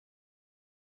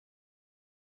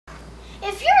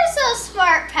If you're so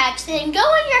smart, Patch, then go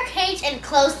in your cage and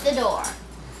close the door.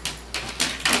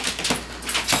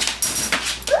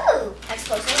 Ooh, that's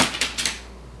closer.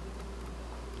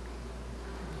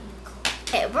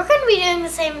 Okay, we're going to be doing the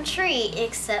same tree,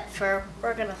 except for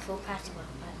we're going to fool Patch a little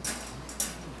bit.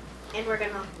 And we're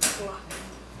going to walk.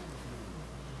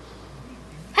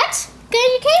 Patch, go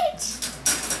in your cage.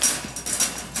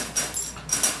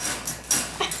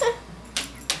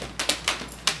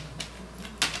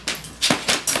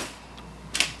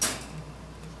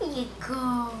 Here you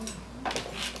go.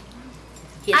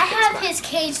 I have his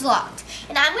cage locked,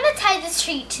 and I'm gonna tie this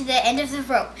tree to the end of the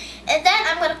rope, and then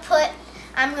I'm gonna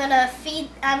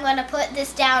put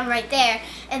this down right there,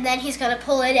 and then he's gonna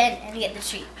pull it in and get the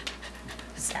tree.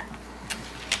 So.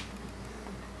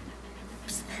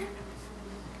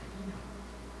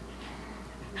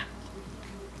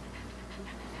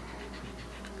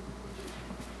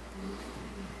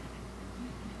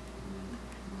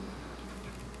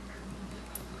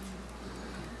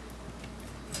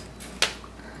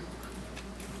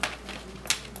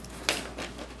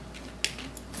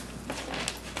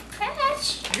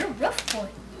 Your rough boy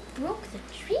broke the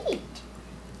tree.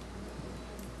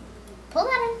 Pull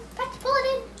that in. Patch, pull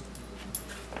it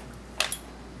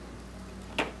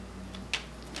in.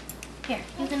 Here,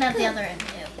 you can have the other end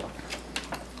too.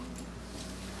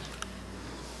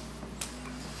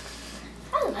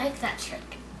 I like that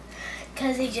trick.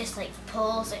 Because he just like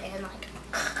pulls it and like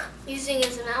Using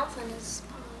his mouth and his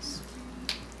paws.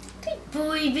 Good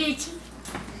boy, bitchy.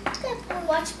 Good boy.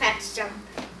 Watch Patch jump.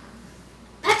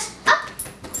 Patch, up.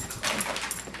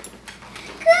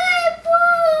 Good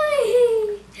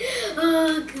boy.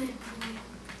 Oh, good boy.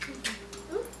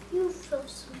 Oh, you feel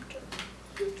some dirt.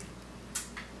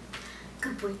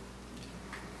 Good boy.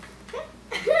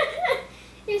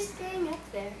 You're staying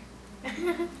up there.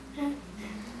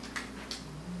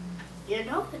 You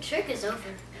know the trick is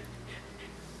over.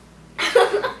 Patch,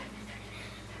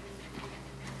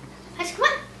 come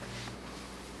on.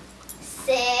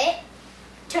 Sit,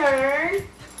 turn,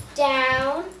 down.